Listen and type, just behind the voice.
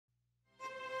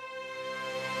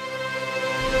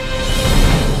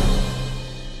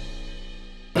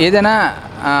ఏదైనా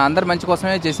అందరి మంచి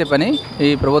కోసమే చేసే పని ఈ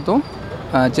ప్రభుత్వం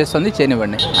చేస్తుంది,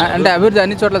 చేయనివ్వండి. అంటే అభివృద్ధి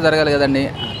అన్ని చోట్ల జరగాలి కదండి,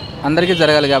 అందరికీ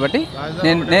జరగాలి కాబట్టి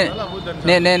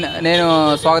నేను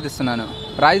స్వాగతిస్తున్నాను.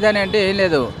 రాజధాని అంటే ఏం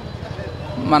లేదు,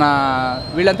 మన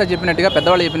వీళ్ళంతా చెప్పినట్టుగా,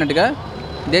 పెద్దవాళ్ళు చెప్పినట్టుగా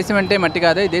దేశం అంటే మట్టి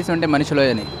కాదే, దేశం అంటే మనుషులు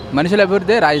అని. మనుషుల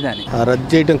అభివృద్ధి రాజధాని. రద్దు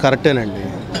చేయడం కరెక్టేనండి.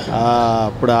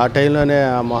 అప్పుడు ఆ టైంలోనే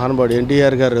మహానుభావుడు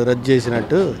ఎన్టీఆర్ గారు రద్దు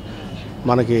చేసినట్టు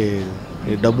మనకి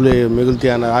డబ్బులు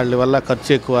మిగులుతాయి అన్నారు, వాళ్ళ వల్ల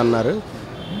ఖర్చు ఎక్కువ అన్నారు.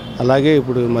 అలాగే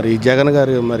ఇప్పుడు మరి జగన్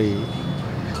గారు మరి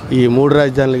ఈ 3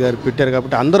 రాజధానులు గారు పెట్టారు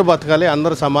కాబట్టి అందరూ బతకాలి,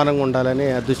 అందరూ సమానంగా ఉండాలని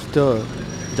ఆ దృష్టితో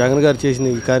జగన్ గారు చేసిన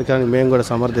ఈ కార్యక్రమాన్ని మేము కూడా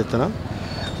సమర్థిస్తున్నాం.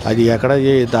 అది ఎక్కడ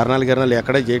ధర్నాలు గిరణాలు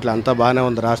ఎక్కడ చేయట్లేదు, అంతా బాగానే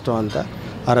ఉంది రాష్ట్రం అంతా.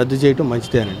 ఆ రద్దు చేయడం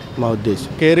మంచిదేనండి మా ఉద్దేశం.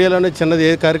 ఏరియాలోనే చిన్నది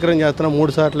ఏ కార్యక్రమం చేస్తున్నాం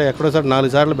 3 సార్లు ఎక్కడోసారి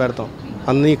 4 సార్లు పెడతాం,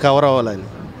 అన్నీ కవర్ అవ్వాలని.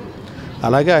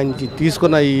 అలాగే ఆయన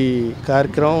తీసుకున్న ఈ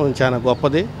కార్యక్రమం చాలా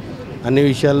గొప్పది, అన్ని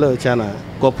విషయాల్లో చాలా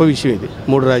గొప్ప విషయం ఇది.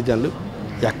 3 రాజధానులు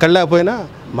ఎక్కడ లేకపోయినా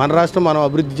మన రాష్ట్రం మనం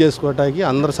అభివృద్ధి చేసుకోవటానికి,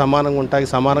 అందరూ సమానంగా ఉండటానికి,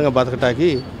 సమానంగా బతకటానికి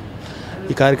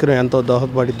ఈ కార్యక్రమం ఎంతో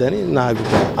దోహదపడిద్దని నా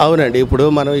అభిప్రాయం. అవునండి, ఇప్పుడు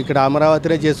మనం ఇక్కడ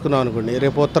అమరావతినే చేసుకున్నాం అనుకోండి,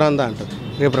 రేపు ఉత్తరాంధ్ర అంటారు,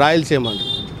 రేపు రాయలసీమ అంటారు.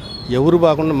 ఎవరు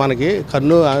బాగుండా మనకి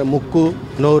కన్ను, ముక్కు,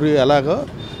 నోరు ఎలాగో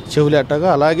చెవులు ఎట్టాగో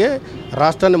అలాగే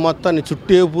రాష్ట్రాన్ని మొత్తాన్ని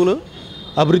చుట్టేపులు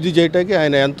అభివృద్ధి చేయటానికి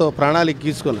ఆయన ఎంతో ప్రణాళిక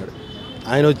తీసుకున్నాడు.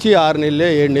 ఆయన వచ్చి 6 నెలలు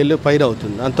 7 నెలలు పైన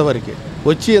అవుతుంది, అంతవరకే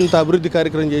వచ్చి ఇంత అభివృద్ధి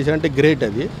కార్యక్రమం చేశారంటే గ్రేట్.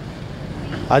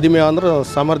 అది మేమందరం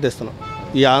సమర్థిస్తున్నాం.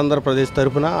 ఈ ఆంధ్రప్రదేశ్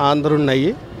తరఫున ఆంధ్రుడిని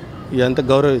అయ్యి ఇదంతా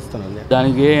గౌరవిస్తున్నాం.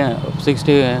 దానికి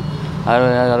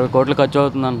 60 కోట్లు ఖర్చు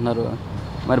అవుతుంది అంటున్నారు.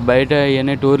 మరి బయట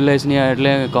ఇవన్నీ టూర్లు వేసినాయి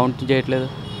అట్లే కౌంట్ చేయట్లేదు.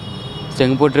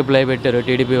 సింగపూర్ ట్రిప్లు అయి పెట్టారు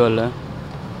టీడీపీ వాళ్ళు,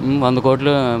 100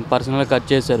 కోట్లు పర్సనల్గా ఖర్చు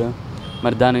చేశారు.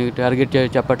 మరి దానికి టార్గెట్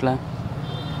చెప్పట్లా,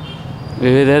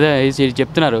 వివిధ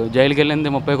చెప్తున్నారు. జైలుకి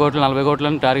వెళ్ళింది 30 కోట్లు 40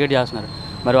 కోట్లని టార్గెట్ చేస్తున్నారు.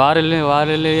 మరి వారు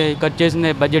వెళ్ళి ఖర్చు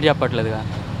చేసింది బడ్జెట్ చెప్పట్లేదుగా.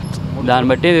 దాన్ని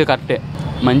బట్టి ఇది కరెక్టే,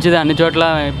 మంచిది అన్ని చోట్ల.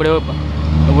 ఇప్పుడు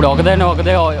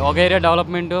ఒక ఏరియా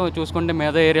డెవలప్మెంట్ చూసుకుంటే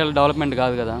మిగతా ఏరియాలో డెవలప్మెంట్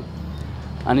కాదు కదా.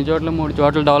 అన్ని చోట్ల 3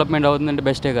 చోట్ల డెవలప్మెంట్ అవుతుందంటే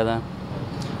బెస్టే కదా,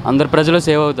 అందరు ప్రజలు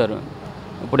సేవ్ అవుతారు.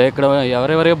 ఇప్పుడు ఇక్కడ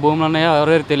ఎవరెవరికి భూములు ఉన్నాయో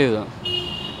ఎవరెవరికి తెలియదు,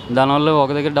 దానివల్ల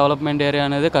ఒక దగ్గర డెవలప్మెంట్ ఏరియా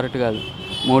అనేది కరెక్ట్ కాదు.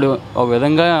 ఒక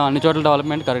విధంగా అన్ని చోట్ల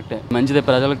డెవలప్మెంట్ కరెక్టే, మంచిదే,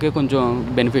 ప్రజలకి కొంచెం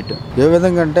బెనిఫిట్. ఏ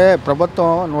విధంగా అంటే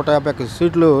ప్రభుత్వం 150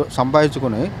 సీట్లు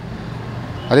సంపాదించుకుని,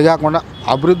 అది కాకుండా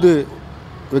అభివృద్ధి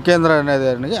వికేంద్రం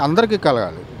అనేది అందరికీ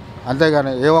కలగాలి,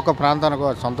 అంతేగాని ఏ ఒక్క ప్రాంతానికి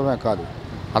సొంతమే కాదు,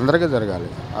 అందరికీ జరగాలి,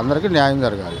 అందరికీ న్యాయం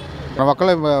జరగాలి. మనం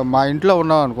ఒక్కడే మా ఇంట్లో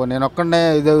ఉన్నాం అనుకో, నేను ఒక్కడనే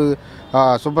ఇది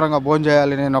శుభ్రంగా భోజనం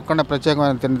చేయాలి, నేను ఒక్కడనే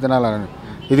ప్రత్యేకమైన తినాలని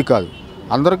ఇది కాదు,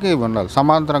 అందరికీ ఉండాలి,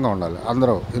 సమాంతరంగా ఉండాలి,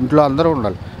 అందరూ ఇంట్లో అందరూ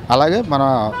ఉండాలి. అలాగే మన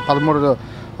 13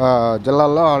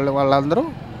 జిల్లాల్లో వాళ్ళందరూ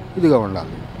ఇదిగా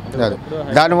ఉండాలి.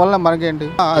 దానివల్ల మనకేంటి,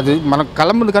 అది మన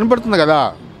కళ్ళ ముందు కనపడుతుంది కదా.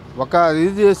 ఒక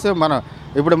ఇది చేస్తే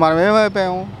ఇప్పుడు మనం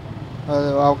ఏమైపోయాము,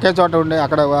 ఒకే చోట ఉండి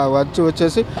అక్కడ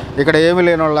వచ్చేసి ఇక్కడ ఏమీ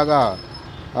లేని వాళ్ళగా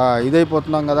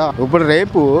ఇదైపోతున్నాం కదా. ఇప్పుడు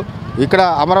రేపు ఇక్కడ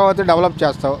అమరావతి డెవలప్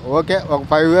చేస్తావు, ఓకే, ఒక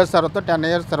 5 years తర్వాత 10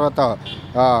 years తర్వాత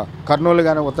కర్నూలు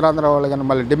కానీ ఉత్తరాంధ్ర వాళ్ళు కానీ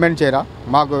మళ్ళీ డిమాండ్ చేయరా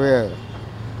మాకు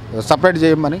సపరేట్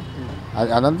చేయమని?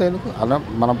 అదంతా ఎందుకు?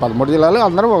 మనం 13 జిల్లాలు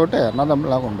అందరూ ఒకటే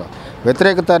అన్నదమ్ములాగా ఉండవు,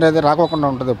 వ్యతిరేకత అనేది రాకోకుండా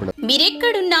ఉంటుంది. ఇప్పుడు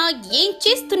మీరెక్కడున్నా ఏం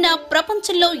చేస్తున్నా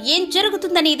ప్రపంచంలో ఏం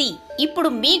జరుగుతుందనేది ఇప్పుడు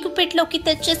మీకు పెట్లోకి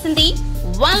తెచ్చేసింది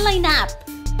ఆన్లైన్ యాప్.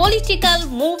 పొలిటికల్,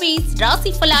 మూవీస్,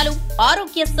 రాశి ఫలాలు,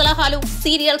 ఆరోగ్య సలహాలు,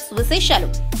 సీరియల్స్ విశేషాలు,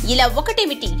 ఇలా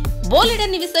ఒకటేమిటి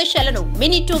బోలెడన్ని విశేషాలను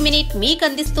మినిట్ టు మినిట్ మీకు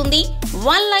అందిస్తుంది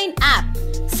ఆన్లైన్ యాప్.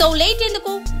 సో లేట్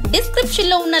ఎందుకు,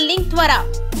 డిస్క్రిప్షన్ లో ఉన్న లింక్ ద్వారా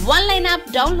ఆన్లైన్ యాప్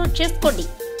డౌన్లోడ్ చేసుకోండి.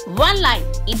 Online,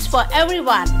 it's for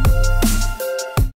everyone.